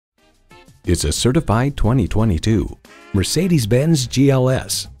It's a certified 2022 Mercedes-Benz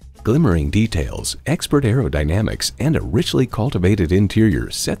GLS. Glimmering details, expert aerodynamics, and a richly cultivated interior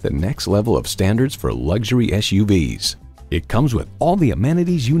set the next level of standards for luxury SUVs. It comes with all the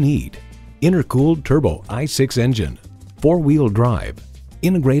amenities you need: intercooled turbo i6 engine, four-wheel drive,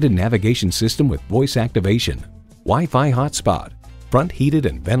 integrated navigation system with voice activation, Wi-Fi hotspot, front heated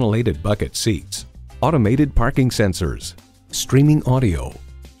and ventilated bucket seats, automated parking sensors, streaming audio,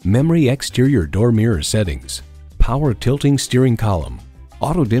 memory exterior door mirror settings, power tilting steering column,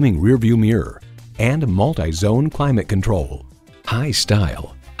 auto-dimming rearview mirror, and multi-zone climate control. High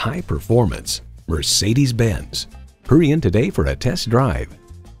style, high performance, Mercedes-Benz. Hurry in today for a test drive.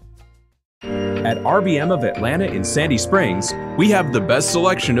 At RBM of Atlanta in Sandy Springs, we have the best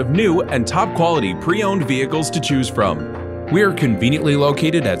selection of new and top quality pre-owned vehicles to choose from. We are conveniently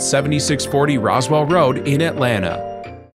located at 7640 Roswell Road in Atlanta.